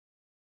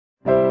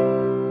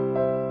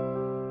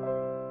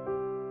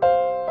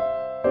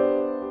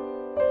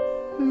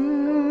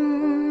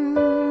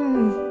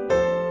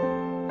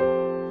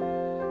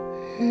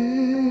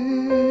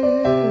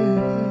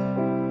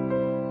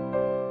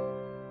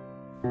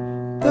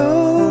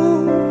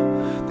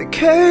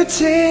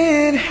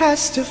curtain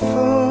has to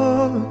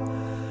fall,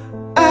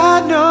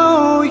 I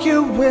know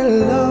you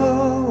will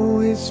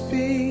always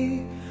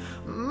be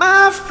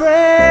my friend.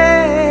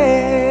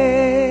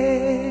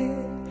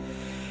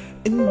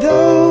 And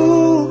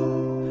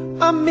though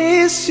I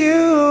miss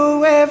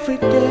you every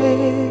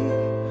day,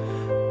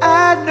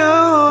 I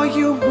know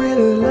you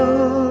will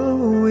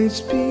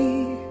always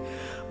be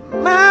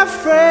my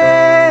friend.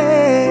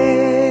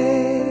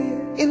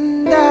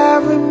 And I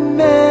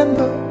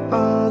remember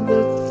all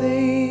the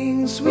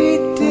things we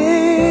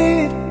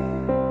did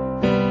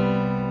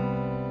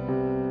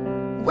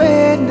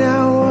when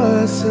I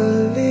was a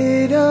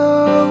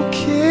little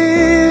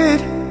kid.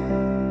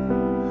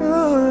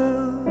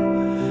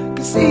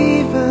 'Cause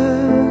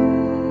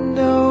even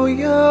though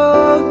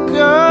you're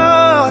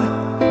gone,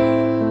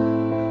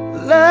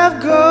 love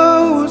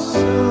goes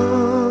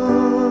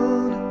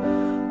on,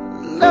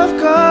 love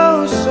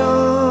goes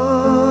on.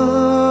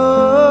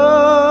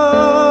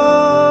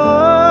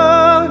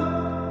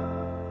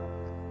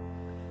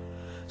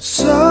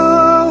 So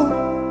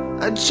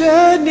our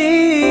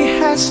journey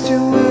has to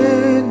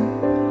end,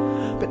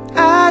 but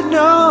I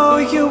know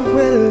you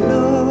will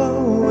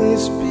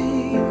always be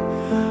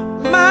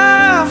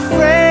my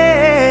friend.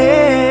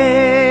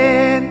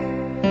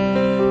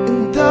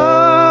 And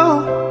though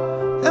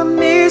I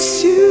miss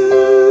you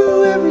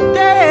every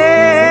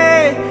day,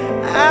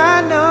 I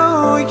know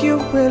you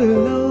will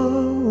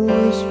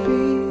always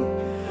be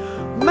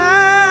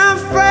my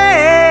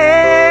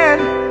friend.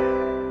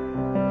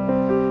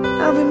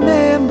 I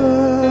remember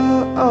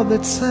all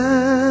the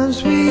times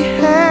we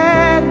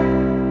had,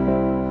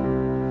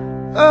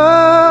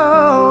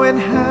 oh, and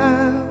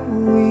how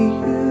we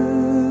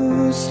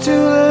used to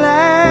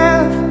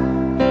laugh.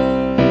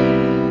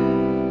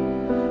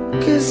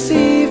 'Cause